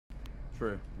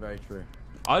true. Very true.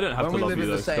 I don't have to love you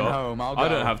though, Scott. I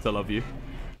don't have to love you.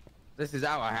 This is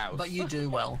our house. But you do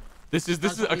well. This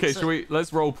is okay. Shall we?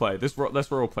 Let's role play.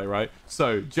 Let's role play, right?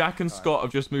 So Jack and Scott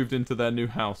have just moved into their new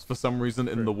house for some reason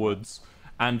in the woods,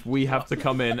 and we have to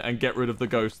come in and get rid of the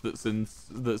ghost that's in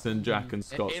Jack and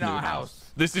Scott's new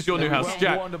house. This is your new house,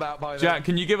 Jack. Jack,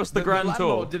 can you give us the grand tour? The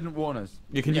landlord didn't warn us.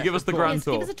 Yeah, can you give us the grand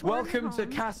tour? Welcome to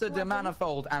Casa de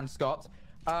Manifold and Scott.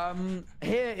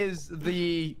 Here is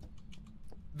the.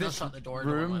 This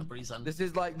room. This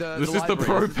is like the. This is the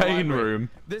propane room.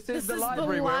 This is the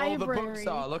library where all the books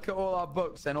are. Look at all our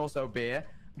books and also beer.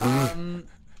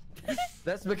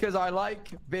 That's because I like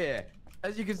beer.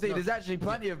 As you can see, there's actually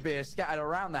plenty of beer scattered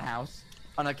around the house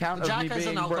on account of me being British.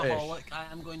 Jack is an alcoholic. I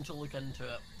am going to look into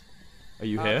it. Are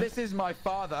you here? This is my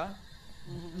father,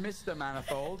 Mr.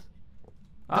 Manifold.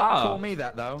 Don't call me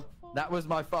that though. That was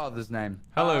my father's name.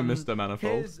 Hello, Mr.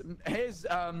 Manifold. Here's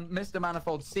Mr.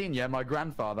 Manifold Senior, my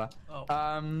grandfather.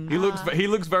 He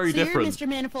looks very different. You're Mr.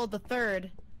 Manifold the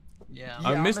Third. Yeah.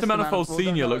 Mr. Manifold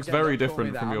Senior looks very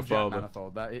different from your father.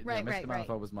 Mr.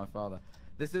 Manifold was my father.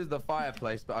 This is the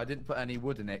fireplace, but I didn't put any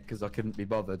wood in it because I couldn't be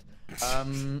bothered.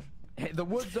 The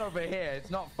wood's over here.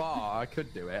 It's not far. I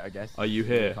could do it, I guess. Are you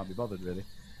here? I can't be bothered, really.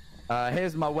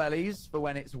 Here's my wellies for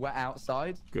when it's wet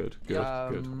outside. Good.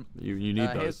 You need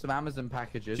those. Here's some Amazon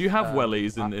packages. Do you have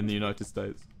wellies in the United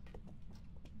States?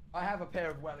 I have a pair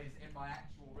of wellies in my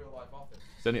actual real life office.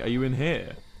 Are you in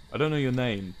here? I don't know your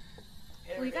name.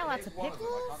 We got lots of pickles.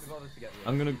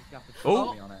 I'm gonna.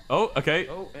 Oh, okay.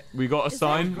 We got a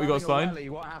sign. We got a sign.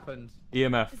 What happened?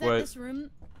 EMF. Is that this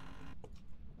room?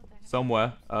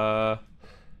 Somewhere.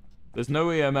 There's no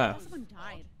EMF. Someone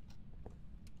died.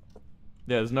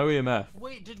 Yeah, there's no EMF.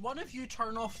 Wait, did one of you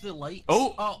turn off the lights?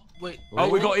 Oh, wait. Oh,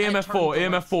 we got EMF 4.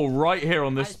 EMF 4 right here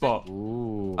on this spot.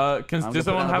 Ooh. Does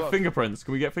someone have fingerprints?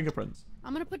 Can we get fingerprints?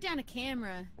 I'm gonna put down a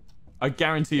camera. I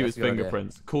guarantee you it's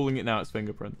fingerprints. Calling it now, it's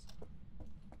fingerprints.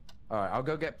 All right, I'll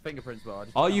go get fingerprints.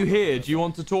 Are you here? Do you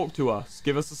want to talk to us?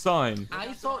 Give us a sign.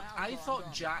 I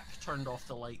thought Jack turned off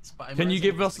the lights, but can you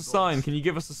give us a sign? Can you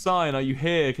give us a sign? Are you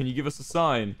here? Can you give us a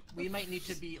sign? We might need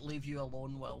to leave you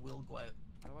alone while we'll go out.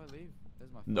 How do I leave?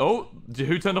 No,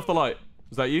 who turned off the light?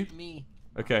 Was that you? Me.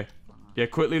 Okay. Yeah,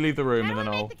 quickly leave the room and then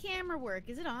I'll. How do I make the camera work?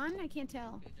 Is it on? I can't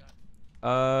tell.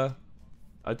 I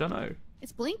don't know.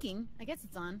 It's blinking. I guess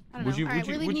it's on. I don't know. All right,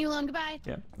 we're leaving you alone. Goodbye.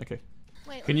 Yeah. Okay.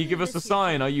 Wait, can you give us a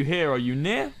sign? Are you here? Are you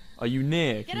near? Are you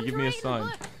near? Can you give me a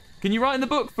sign? Can you write in the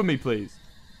book for me, please?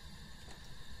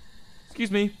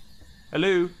 Excuse me.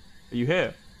 Hello. Are you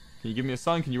here? Can you give me a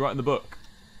sign? Can you write in the book?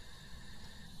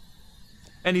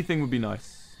 Anything would be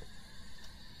nice.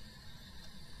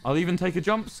 I'll even take a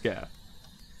jump scare.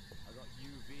 I got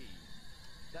UV.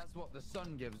 That's what the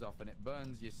sun gives off and it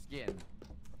burns your skin.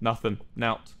 Nothing.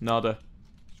 Nout. Nada.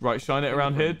 Right, shine it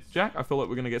around here, Jack. I feel like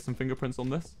we're going to get some fingerprints on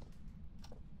this.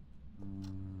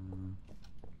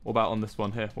 What about on this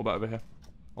one here? What about over here?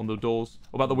 On the doors?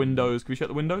 What about the windows? Can we check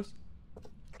the windows?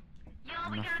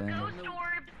 Nothing.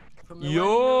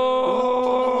 Yo!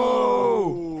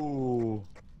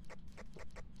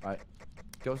 Right.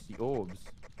 Ghostly orbs.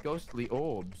 Ghostly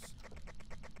orbs.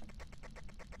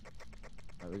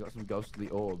 Right, we got some ghostly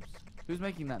orbs. Who's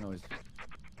making that noise?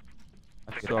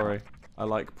 Sorry. I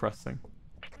like pressing.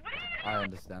 I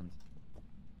understand.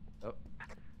 Oh.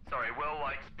 Sorry, Will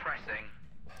likes pressing.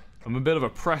 I'm a bit of a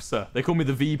presser. They call me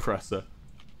the V presser.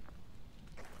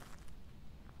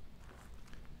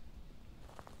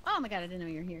 Oh my god, I didn't know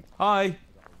you were here. Hi.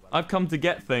 I've come to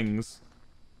get things.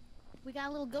 We got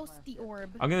a little ghosty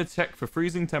orb. I'm going to check for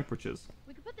freezing temperatures.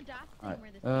 We could put the dots where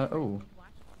this oh.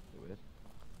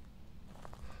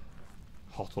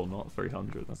 Hot or not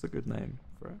 300. That's a good name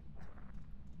for it.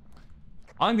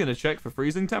 I'm going to check for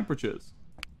freezing temperatures.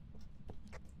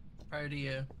 Proud of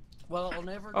you. Well, I'll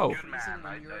never go freezing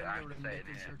when you're in your room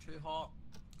because you're too hot.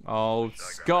 Oh,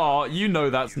 Scott, you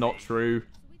know that's not true. So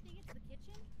we think it's the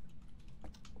kitchen?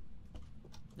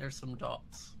 There's some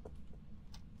dots.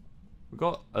 We've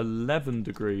got 11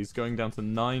 degrees going down to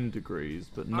 9 degrees,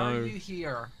 but no. Are you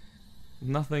here?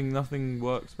 Nothing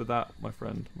works with that, my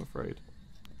friend, I'm afraid.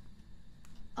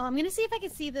 Oh, I'm gonna see if I can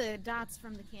see the dots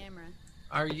from the camera.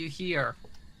 Are you here?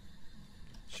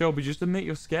 Shelby, just admit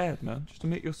you're scared, man. Just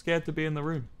admit you're scared to be in the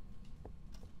room.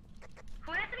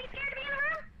 Who has to be scared to be in the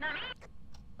room? Not me.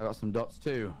 I got some dots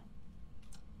too.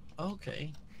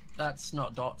 Okay. That's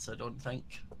not dots, I don't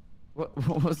think. What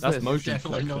was That's this? motion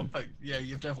Definitely detection. not yeah,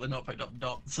 you've definitely not picked up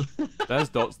dots. There's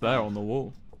dots there on the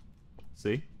wall.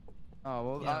 See?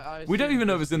 Oh, well, yeah. We don't even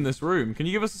know if it's in this room. Can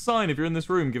you give us a sign? If you're in this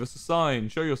room, give us a sign.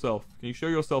 Show yourself. Can you show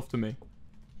yourself to me? Do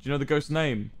you know the ghost's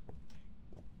name?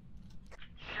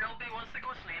 Shelby wants to go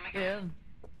swimming Yeah.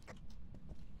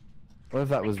 What if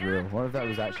that was real? What if that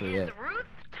was actually it?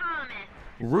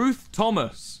 Ruth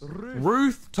Thomas.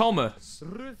 Ruth Thomas.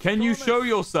 Can you show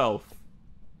yourself?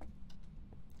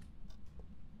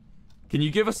 Can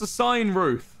you give us a sign,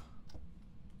 Ruth?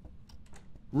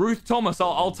 Ruth Thomas,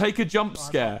 I'll take a jump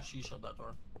scare. She shut that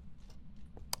door.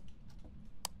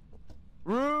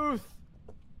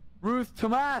 Ruth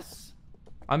Thomas.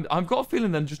 I've got a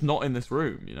feeling they're just not in this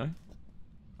room, you know?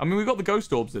 I mean, we've got the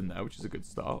ghost orbs in there, which is a good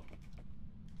start.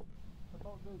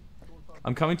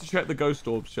 I'm coming to check the ghost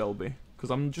orbs, Shelby, because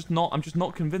I'm just not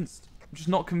convinced. I'm just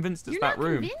not convinced it's that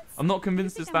room. I'm not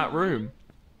convinced it's that room.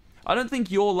 I don't think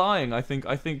you're lying. I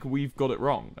think we've got it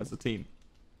wrong as a team.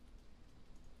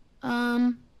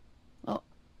 Oh.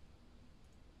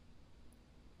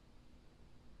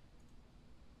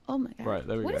 Oh my god. Right,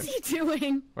 there we go. What is he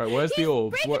doing? Right, where's the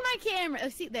orbs? Breaking my camera. Oh,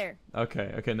 see there.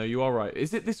 Okay, no, you are right.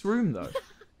 Is it this room though?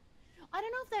 I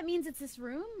don't know if that means it's this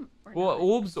room or Well, not.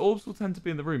 orbs will tend to be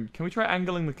in the room. Can we try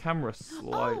angling the camera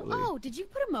slightly? Oh, did you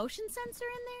put a motion sensor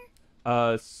in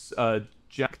there?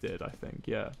 Jack did, I think.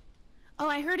 Yeah. Oh,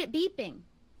 I heard it beeping.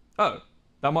 Oh,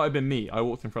 that might have been me. I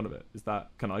walked in front of it. Is that?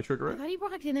 Can I trigger I it? thought he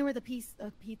walked in there with a piece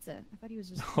of pizza. I thought he was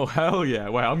just. Oh hell yeah!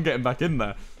 Wait, I'm getting back in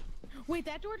there. Wait,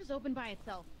 that door just opened by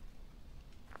itself.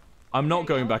 I'm not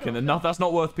There you going go, back in go, there. No, that's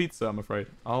not worth pizza. I'm afraid.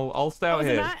 I'll stay out Is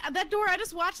it here. not? That door. I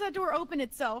just watched that door open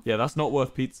itself. Yeah, that's not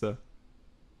worth pizza.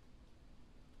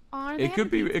 Oh, It could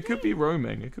be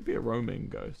roaming. It could be a roaming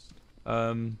ghost.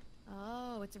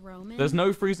 Oh, it's a Roman. There's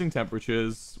no freezing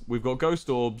temperatures. We've got ghost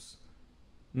orbs.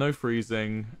 No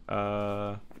freezing.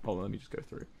 Hold on, let me just go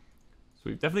through. So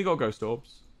we've definitely got ghost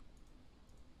orbs.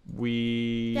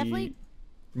 We Definitely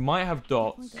might have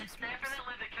dots. Definitely ghost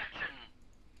Definitely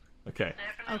the kitchen. Okay.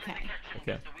 Okay.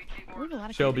 Okay. We have a lot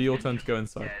of Shelby, your turn to go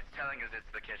inside. Yeah, it's telling us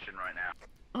it's the kitchen right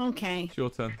now. Okay. It's your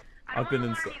turn. I I've been don't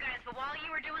wanna inside. alarm you guys, but while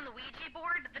you were doing the Ouija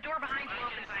board, the door behind you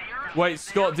opened. Wait,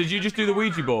 Scott, did you just do the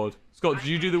Ouija board? Scott, did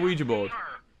you do the Ouija board?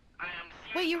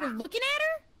 Wait, you were looking at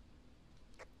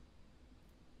her?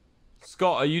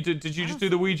 Scott, did you just do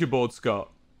the Ouija board,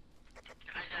 Scott?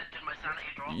 Did my sanity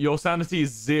drop? Your sanity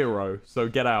is 0, so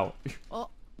get out. Oh.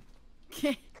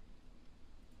 Okay.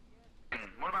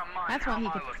 What about mine? That's How why he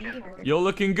am I could see looking? her. You're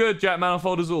looking good,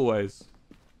 JackManifold, as always.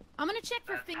 I'm gonna check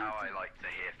for That's things. how I like to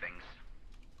hear things.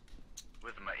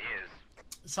 With my ears.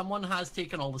 Someone has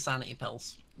taken all the sanity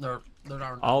pills. They're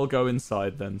aren't. I'll go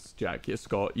inside then, Jack. Yeah,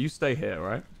 Scott, you stay here,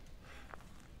 right?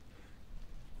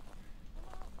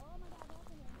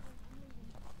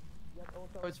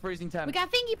 Oh, it's freezing temp. We got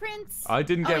fingerprints. I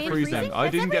didn't get and freezing. I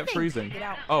That's didn't get everything. freezing. Get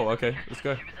out. Oh, okay. Let's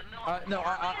go. No,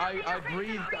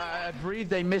 I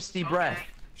breathed a misty breath.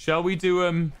 Shall we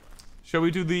do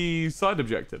the side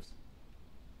objectives?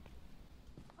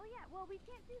 Oh yeah. Well, we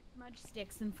can't do smudge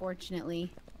sticks,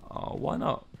 unfortunately. Oh, why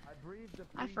not?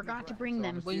 I forgot to bring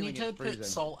them. We need to put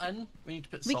salt in. We need to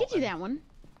put We salt could do in. that one.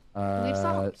 we have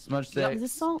salt? Smudge Is stick.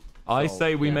 this salt? I Salt.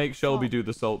 say we Yeah, make Shelby salt. do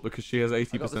the salt because she has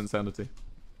 80% this. sanity.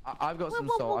 I've got some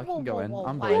Whoa, salt. I can go in. whoa,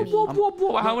 I'm whoa, brave. whoa,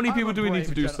 I'm- How many I'm people a do we need brave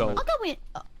to do gentleman. salt? I'll go in.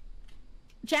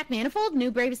 JackManifold,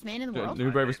 new bravest man in the world.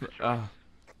 New bravest.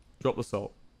 Drop the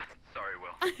salt. Sorry,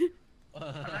 Will. Unless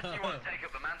you want to take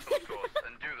up the mantle course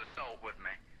and do the salt with me.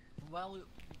 Well,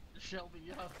 Shelby,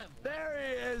 you have him. There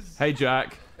he is. Hey,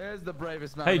 Jack. There's the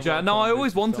bravest man. Hey, in the Jack. world No, trying I to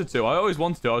always do some wanted salt. to. I always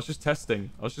wanted to. I was just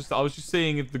testing. I was just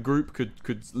seeing if the group could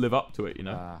live up to it. You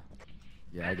know.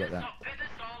 Yeah, I get that. Put the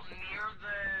salt near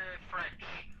the fridge.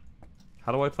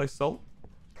 How do I play salt?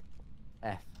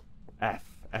 F.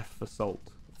 F for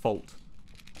salt. Fault.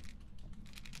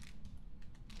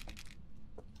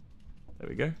 There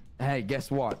we go. Hey,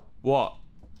 guess what? What?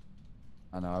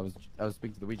 I know. I was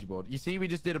speaking to the Ouija board. You see, we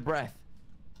just did a breath.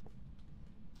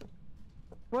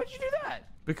 Why'd you do that?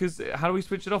 Because how do we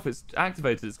switch it off? It's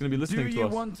activated. It's going to be listening Do to you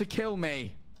us. want to kill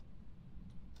me?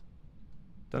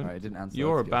 Don't. Alright, it didn't answer.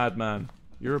 You're a That's good. bad man.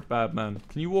 You're a bad man.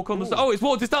 Can you walk on the? Ooh. Oh, it's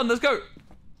walked. It's done. Let's go.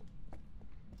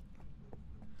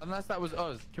 Unless that was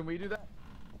us. Can we do that?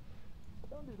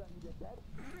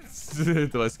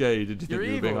 Did I scare you? Did you think You're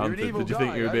you were evil. being You're an hunted? evil Did you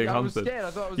think guy. you were being I was hunted? scared.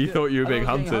 I thought I was You get- thought you were I being thought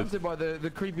I was hunted. getting hunted by the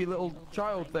creepy little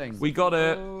child thing. We got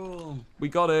it. Oh, We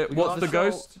got it. We got What's the the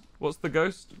salt. ghost? What's the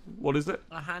ghost? What is it?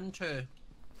 a hand too.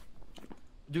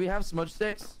 Do we have smudge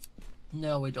sticks?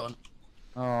 No, we don't.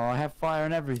 Oh, I have fire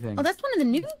and everything. Oh, that's one of the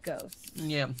new ghosts.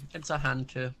 Yeah, it's a hand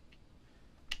too.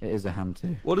 It is a hand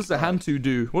too. What does the Hantu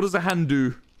do? What does the hand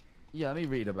do? Yeah, let me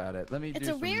read about it. Let me It's do a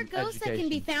some rare ghost that can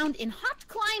be education. found in hot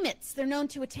climates. They're known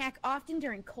to attack often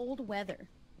during cold weather.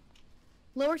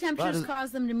 Lower temperatures is-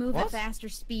 cause them to move What? at faster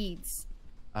speeds.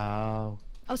 Oh.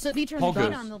 Oh, so if you turn the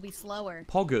beat on, they'll be slower.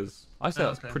 Poggers. I say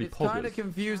that's pretty It's poggers. kind of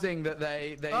confusing that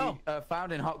they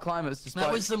found in hot climates despite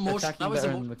That was the motion. That was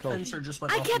the in the cold. sensor just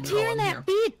went I off. kept hearing that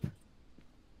beep.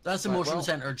 That's the Right, motion well.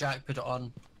 sensor. Jack put it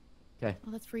on. Okay.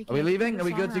 Oh, that's freaky. Are we leaving? Are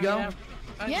we good to go?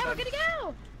 Yeah, we're good to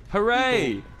go.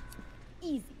 Hooray!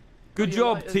 Easy. Good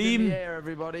job, Lighters in team. the air,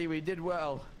 everybody. We did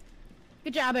well.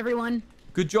 Good job, everyone.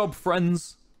 Good job,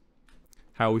 friends.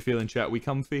 How are we feeling, chat? We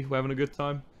comfy? We having a good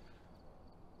time?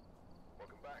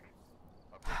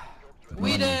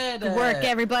 We did. Good work,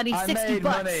 everybody. I 60 made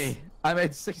bucks. money. I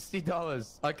made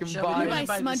 $60. I can Shall we buy.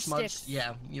 buy smudge smudge sticks?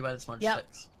 Yeah, you buy the smudge Yep.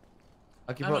 sticks.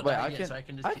 I can, I'm not wait, buying I it, can, so I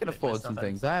can just I keep can putting my afford some stuff in.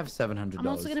 things. I have $700. I'm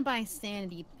also gonna buy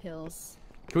sanity pills.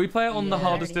 Can we play it on the Yeah.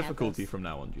 hardest I already have difficulty those. from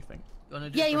now on, do you think?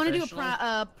 Yeah, you want to do a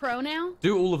professional? pro now?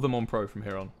 Do all of them on pro from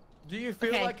here on. Do you feel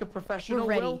Okay, like a professional, we're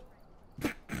ready. Will?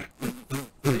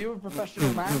 Are you a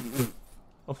professional man?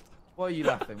 Why are you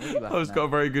laughing? What are you laughing I've just got a at?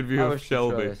 very good view I of wish to try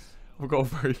Shelby. this. I've got a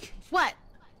very good... What?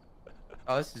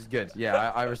 Oh, this is good.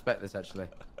 Yeah, I respect this actually.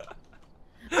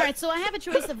 All right, so I have a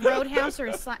choice of Roadhouse or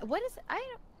a what is it? I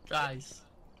don't. Guys,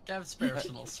 Gav's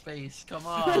personal space. Come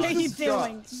What are on. you Scott,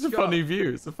 doing? It's a funny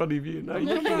view. It's a funny view. No, I'm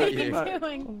you looking What are at you you.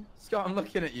 doing? Scott, I'm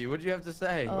looking at you. What do you have to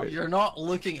say? Oh. You're not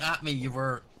looking at me. You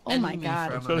were. Oh in my me God.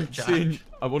 for a I'm trying minute, to Jack. see in,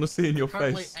 I want to see in your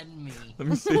Currently face. in me. Let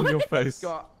me see in your face.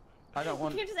 Scott, I don't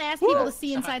want. You just ask people to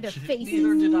see inside their faces.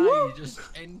 Neither did I. You just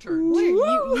entered. What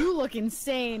are you look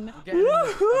insane. I'm getting in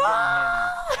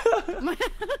the-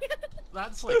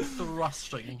 That's like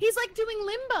thrusting. He's like doing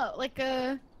limbo, like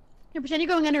Here, pretend you're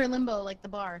going under a limbo, like the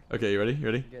bar. Okay, you ready? You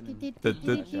ready? I'm getting in-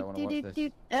 Did- I wanna watch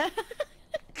this.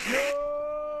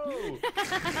 No!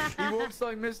 He walks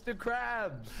like Mr.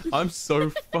 Krabs. I'm so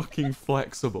fucking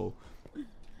flexible.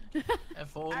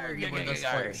 If only you were this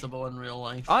flexible in real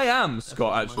life. I am,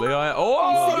 Scott, actually.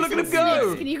 Oh, look at him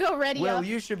go! Can you go ready Will, up?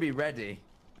 you should be ready.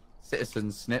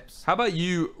 Citizen Snips. How about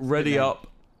you ready name. up?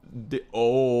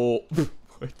 Oh,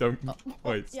 wait, don't.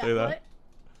 Wait, Yeah, say that. what?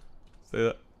 Say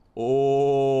that.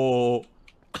 Oh,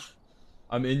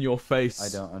 I'm in your face. I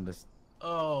don't understand.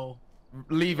 Oh.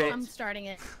 Leave it. I'm starting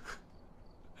it.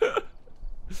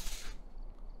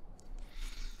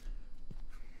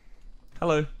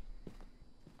 Hello.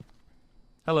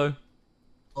 Hello.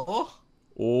 Oh.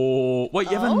 Oh, wait,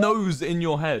 you have Oh? a nose in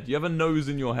your head. You have a nose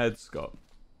in your head, Scott.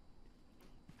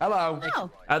 Hello.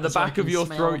 Oh, At the So I back of can your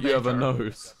smell throat, you have a better.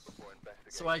 nose.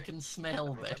 So I can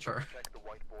smell better.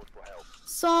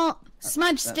 salt,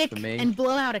 smudge That's stick, for me. and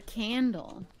blow out a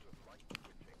candle.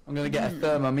 I'm gonna get a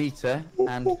thermometer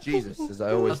and Jesus, as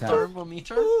I A always have.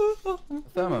 thermometer. A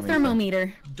thermometer.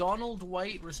 Thermometer. Donald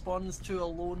White responds to a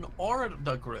lone or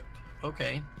the group.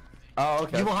 Okay. Oh,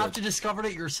 okay. You will that's have to good. discover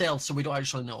it yourself, so we don't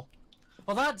actually know.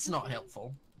 Well, that's not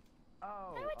helpful.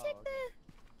 Oh, I would oh, take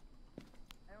okay.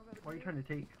 What are you trying to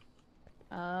take?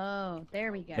 the. Oh,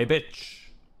 there we go. Hey, bitch.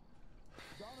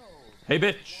 Hey,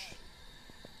 bitch.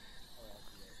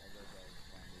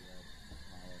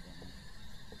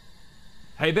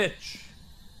 Hey, bitch.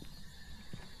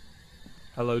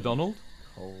 Hello, Donald.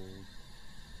 Cold.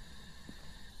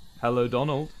 Hello,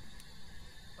 Donald.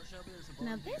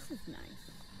 Now this is nice.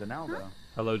 Donaldo.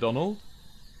 Hello, Donald.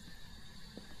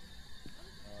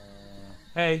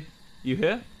 Hey, you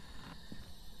here?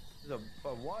 This is a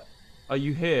what? Are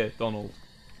you here, Donald?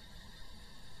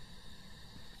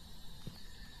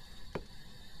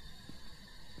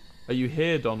 Are you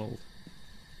here, Donald?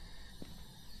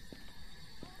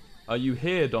 Are you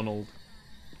here, Donald?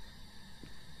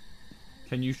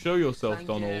 Can you show yourself, Thank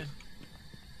Donald?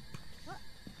 you.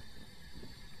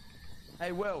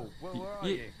 Hey, Will, where are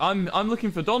Ye- you? I'm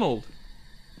looking for Donald.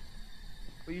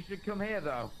 Well, you should come here,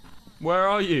 though. Where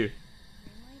are you?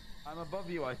 I'm above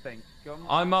you, I think. Come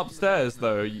I'm up in the upstairs, basement.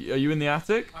 though. Are you in the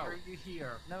attic? Are you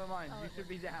here? Never mind. Oh, You should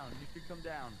be down. You should come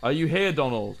down. Are you here,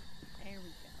 Donald? There we go.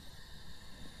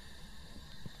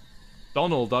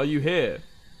 Donald, are you here?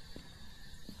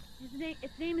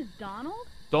 Its name is Donald?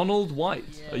 Donald White,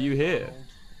 Yeah, are you here? Donald.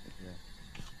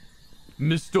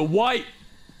 Mr. White!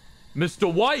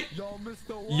 Mr. White! Yo,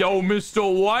 Mr. White. Yo,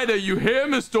 Mr. White, are you here,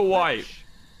 Mr. White?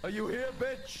 Are you here,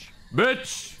 bitch?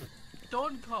 Bitch!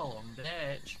 Don't call him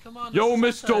bitch. Come on. Yo, it's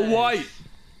Mr. sausage. White!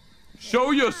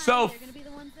 Show yourself! They're gonna be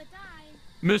the ones that die.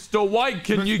 Mr. White,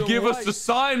 can you Mr. give us White. a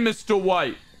sign, Mr.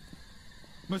 White?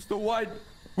 Mr. White,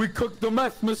 we cooked the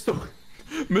meth, Mr.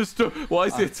 Mr. Why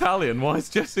is he Italian? Why is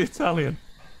Jesse Italian?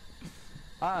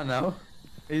 I don't know.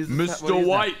 He's Mr. what is that?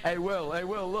 White. Hey, Will,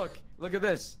 look. Look at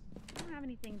this. I don't have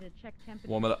anything to check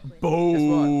temperature. One minute. with.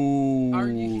 Boom! Are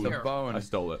you The here? bone. I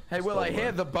stole it. Hey, Will, Stole I hear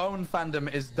it. the bone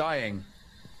fandom is dying.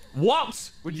 What?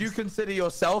 Would you consider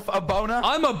yourself a boner?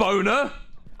 I'm a boner!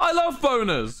 I love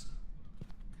boners!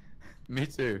 Me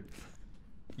too.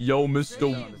 Yo,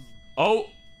 Mr. Damn. Oh,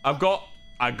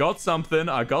 I got something.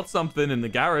 I got something in the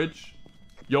garage.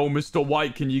 Yo, Mr.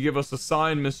 White, can you give us a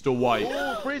sign, Mr. White?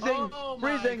 Oh, freezing! Oh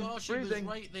freezing! my gosh, he freezing!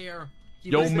 was right there. He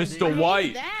Yo, was Mr. there.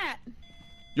 White. That.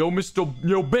 Yo, Yo,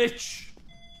 bitch.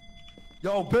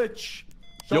 Yo, bitch!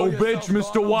 Yo, Show bitch,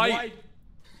 yourself, Mr. Arnold White.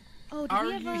 Oh, do Are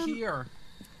we have, you here?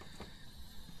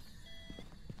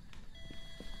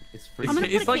 It's I'm gonna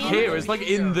freezing. It's put a like candle here. It's like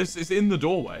in this. It's in the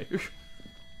doorway.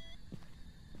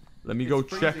 Let me go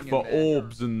It's check freezing for in there.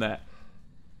 orbs in there.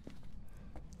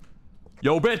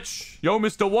 Yo, bitch. Yo,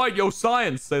 Mr. White. Yo,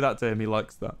 science. Say that to him. He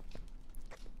likes that.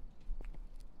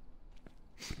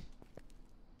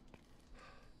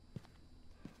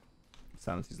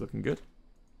 Sanity's looking good.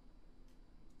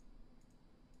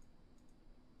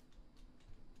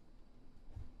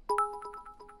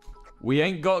 We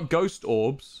ain't got ghost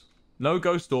orbs. No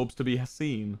ghost orbs to be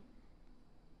seen.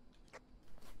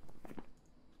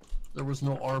 There was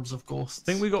no orbs of ghosts.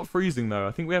 I think we got freezing though.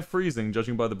 I think we have freezing,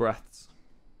 judging by the breaths.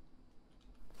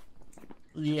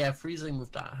 Yeah, freezing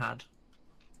with that had.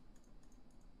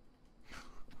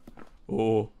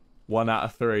 Oh, 1 out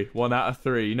of 3. 1 out of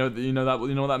 3. You know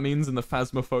what that means in the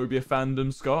Phasmophobia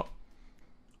fandom, Scott?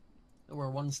 We're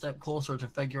one step closer to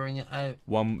figuring it out.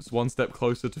 One step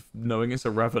closer to knowing it's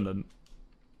a revenant.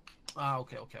 Ah,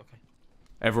 okay.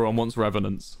 Everyone wants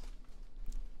revenants.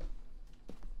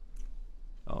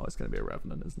 Oh, it's gonna be a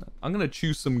revenant, isn't it? I'm gonna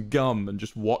chew some gum and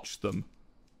just watch them.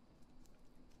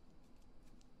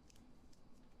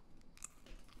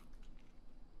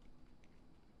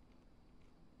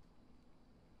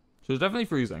 So it's definitely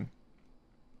freezing.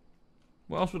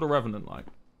 What else would a revenant like?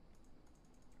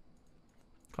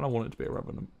 Kind of want it to be a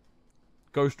revenant.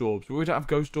 Ghost orbs. We would have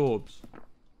ghost orbs.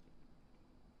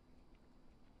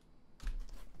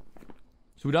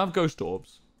 So we'd have ghost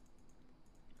orbs.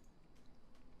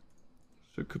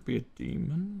 So it could be a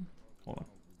demon. Hold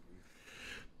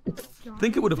on. I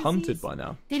think it would have hunted by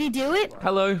now. Did he do it?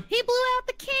 Hello. He blew out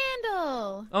the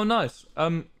candle. Oh, nice.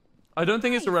 I don't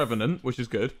think it's a revenant, which is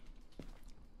good.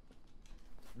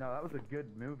 No, that was a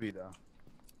good movie though.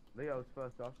 Leo's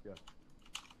first Oscar.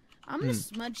 I'm gonna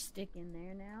smudge stick in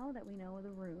there now that we know of the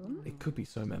room. It could be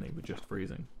so many with just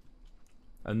freezing.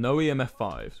 And no EMF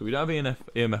 5. So we don't have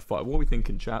EMF 5. What are we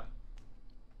thinking, chat?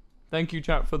 Thank you,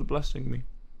 chat, for the blessing me.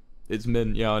 It's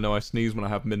mint. Yeah, I know. I sneeze when I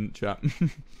have mint, chat.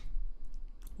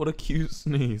 What a cute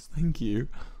sneeze. Thank you.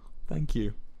 Thank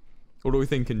you. What are we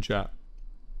thinking, chat?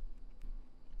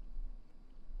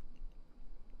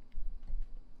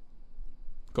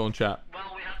 Go on, chat. Well,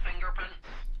 we had fingerprints.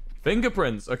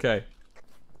 Fingerprints. Okay.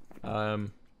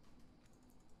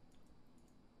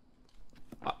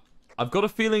 I've got a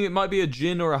feeling it might be a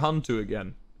Jinn or a Huntu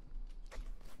again.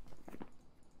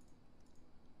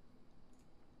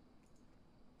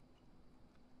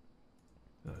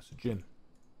 No, it's a Jinn.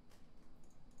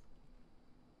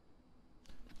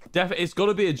 It's got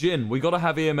to be a Jinn. We got to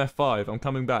have EMF 5. I'm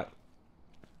coming back.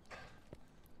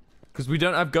 Because we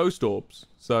don't have ghost orbs,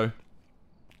 so...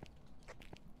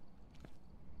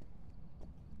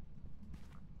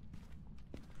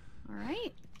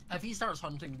 Alright. If he starts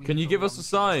hunting, we Can you give us a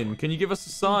sign? Can you give us a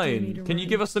sign? Can you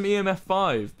give us some EMF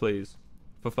 5, please?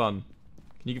 For fun.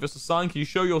 Can you give us a sign? Can you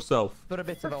show yourself? Put a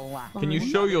bit of a laugh. Can you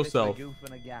show yourself?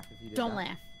 Don't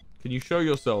laugh. Can you show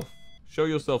yourself? Show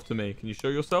yourself to me. Can you show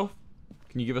yourself?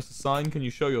 Can you give us a sign? Can you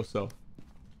show yourself?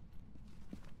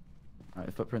 Alright,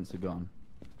 the footprints are gone.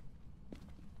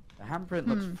 The handprint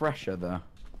looks fresher though.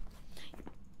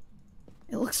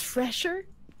 It looks fresher.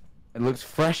 It looks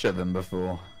fresher than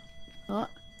before. Oh,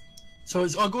 So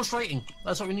it's ghost writing.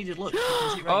 That's what we needed. Look. you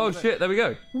can see right Oh in the bit. shit, there we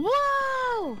go.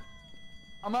 whoa!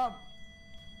 I'm up.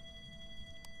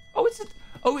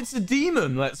 Oh, it's a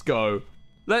demon. Let's go.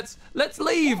 Let's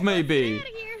leave maybe. Get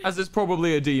outta here. As it's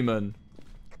probably a demon.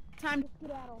 Time to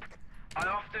skedaddle. I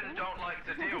often don't like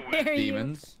to deal with There you.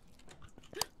 Demons.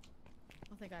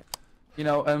 Oh thank God. You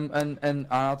know, and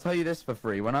I'll tell you this for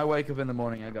free. When I wake up in the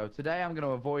morning, I go, today I'm going to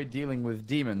avoid dealing with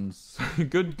demons.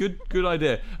 good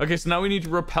idea. Okay, so now we need to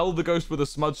repel the ghost with a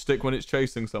smudge stick when it's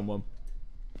chasing someone.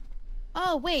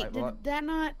 Oh wait, Right, well, did that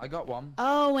not? I got one.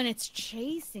 Oh, when it's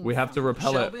chasing. We have to someone.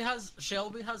 repel it.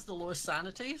 Shelby has the lowest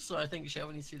sanity, so I think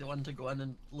Shelby needs to be the one to go in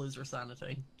and lose her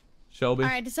sanity. Shelby, All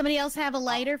right. Does somebody else have a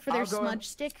lighter for their I'll go in. smudge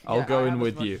stick? I'll Yeah, go I in have a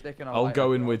with smudge you. stick and a I'll lighter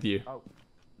go as in well. with you. Oh,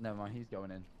 never mind. He's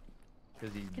going in.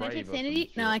 Because he's Can I brave take or some sanity?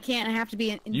 shit. No, I can't. I have to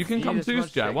be. You can You come need a too,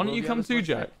 smudge Jack. stick. Why don't Will you you come have a too, smudge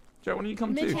Jack? stick? Jack, why don't you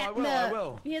come Mitch too? had I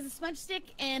will. He has a smudge stick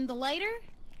and the lighter,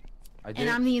 I do. and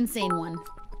I'm the insane one.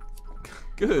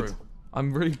 Good. True.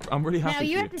 I'm really happy. Now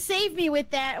you for have to save me with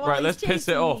that. While Right, he's let's piss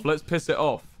it chasing off. me. Let's piss it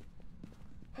off.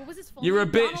 What was his full You're a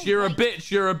name? bitch. Donald You're a White.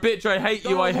 bitch. You're a bitch. I hate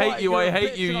you. I hate you. I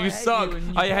hate you. You suck.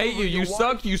 I hate you. You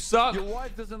suck. You suck. Your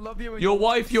wife doesn't love you. And Your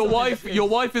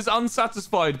wife is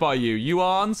unsatisfied by you. You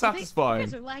are You unsatisfied.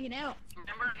 guys are lagging out.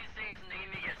 Remember these things, name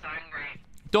he gets angry.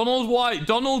 Donald White.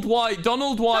 Donald White.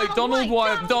 Donald White. Donald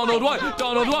White. Donald White.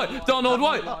 Donald White. Donald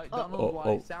White. Donald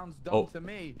White sounds dumb to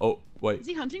me. Oh, wait. Is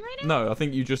he hunting right now? No, I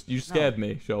think you scared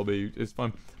me, Shelby. It's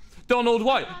fine. Donald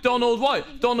White. Donald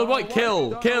White. Donald White.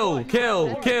 Kill. Kill.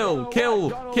 Kill. Kill.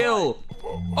 Kill. Kill.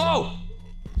 Oh!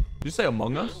 Did you say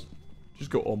Among Us? Just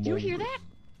go Among. Did you hear that?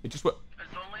 It just went. It's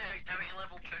only activity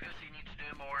level 2, so you need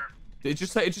to do more. Did it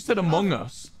just say? It just said Among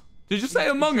Us. Did it just say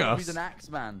Among He's Us? an axe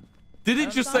man. Did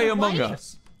it just say Among White?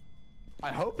 Us?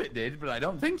 I hope it did, but I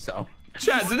don't think so.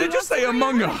 Chat, did it just say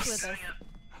Among Us?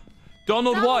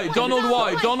 Donald White, Donald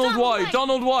White, Donald White,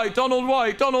 Donald White, Donald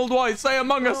White, Donald White, say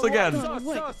Among Us again. Sus,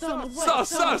 sus,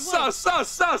 sus, sus,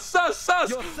 sus, sus, sus.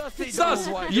 You're sussy, Sus.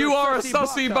 Donald White. You You're are a sussy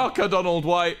sussy bucker. bucker, Donald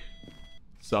White.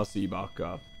 Sussy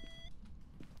bucker.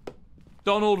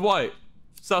 Donald White.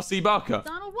 Sussy bucker.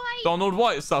 Donald White. Donald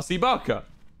White, sussy bucker.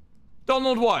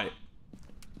 Donald White.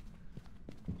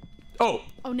 Oh.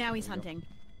 Oh, now he's hunting.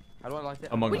 How do I light it?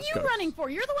 Among What Us are you Ghost. running for?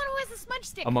 You're the one who has the smudge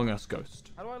stick. Among Us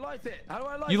Ghost. How do I light it? How do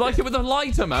I light it? You like it with a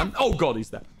lighter, man? Oh god, he's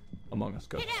there. Among Us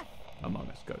Ghost. Hit F. Among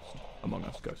Us Ghost. Among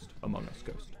Us Ghost. Among Us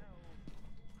Ghost.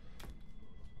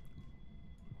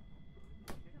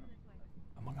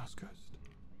 Among Us Ghost.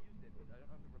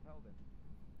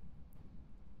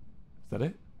 Is that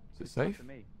it? Is it safe? To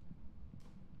me.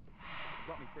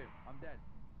 Got me too. I'm dead.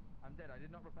 I'm dead. I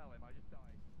did not repel him. I just died.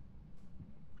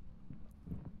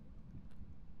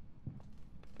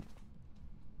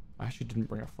 I actually didn't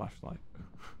bring a flashlight.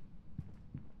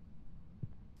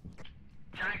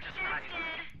 Jack just died.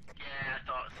 Yeah, I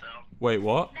thought so. Wait,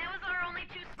 what? That was our only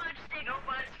 2 smudge sticks. No,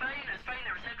 but it's fine. It's fine.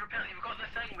 It said repel. We've got the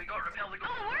thing. We got repel the ghost.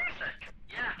 Oh, we're sick.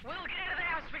 Yeah. We'll get out of the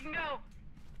house. We can go.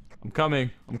 I'm coming.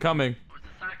 I'm coming. It was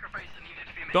the sacrifice that needed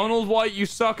to be made. Donald White, you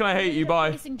suck and I hate you.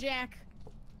 Bye. Facing Jack.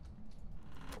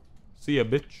 See ya,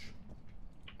 bitch.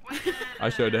 I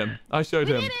showed him. I showed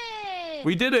We him. did it!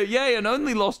 We did it. Yay, and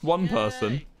only lost one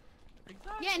person.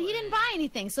 Exactly. Yeah, and he didn't buy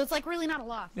anything, so it's like really not a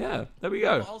loss. Yeah, there we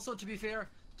go. But also, to be fair,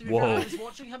 Whoa. I was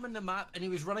watching him in the map and he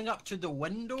was running up to the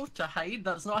window to hide.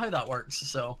 That's not how that works.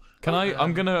 So. Can I?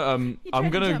 I'm gonna He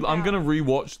tried to jump I'm out. gonna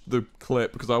rewatch the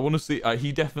clip because I want to see.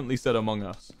 He definitely said Among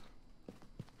Us.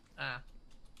 Ah.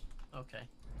 Okay.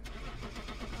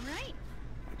 All right.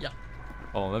 Yeah.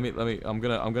 Oh, let me. I'm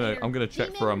gonna check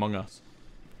for Demon. Among Us.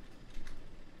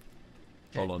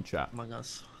 Okay. Hold on, chat. Among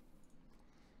Us.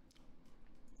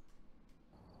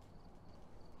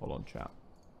 Hold on, chat.